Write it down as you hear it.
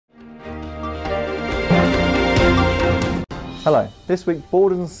Hello. This week,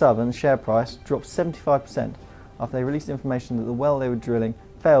 Borders and Southern share price dropped 75% after they released information that the well they were drilling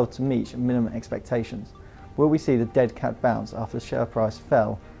failed to meet minimum expectations. Will we see the dead cat bounce after the share price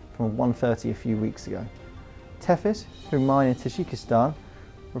fell from 130 a few weeks ago? Tethys, who mine in Tajikistan,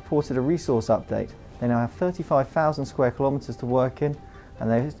 reported a resource update. They now have 35,000 square kilometres to work in,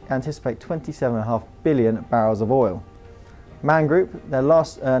 and they anticipate 27.5 billion barrels of oil. Man Group, their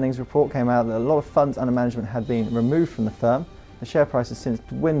last earnings report came out that a lot of funds under management had been removed from the firm. The share price has since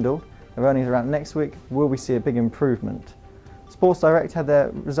dwindled. Their earnings are out next week. Will we see a big improvement? Sports Direct had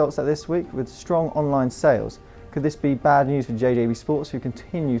their results out this week with strong online sales. Could this be bad news for JJB Sports, who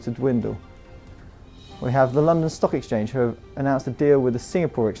continue to dwindle? We have the London Stock Exchange, who have announced a deal with the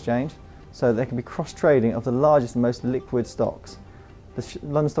Singapore Exchange so that there can be cross-trading of the largest and most liquid stocks. The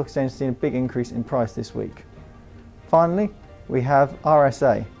London Stock Exchange has seen a big increase in price this week. Finally, we have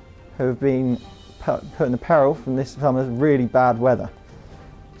RSA, who have been put in peril from this summer's really bad weather.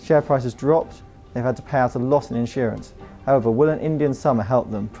 Share price has dropped, they've had to pay out a loss in insurance. However, will an Indian summer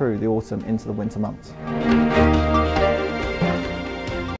help them through the autumn into the winter months?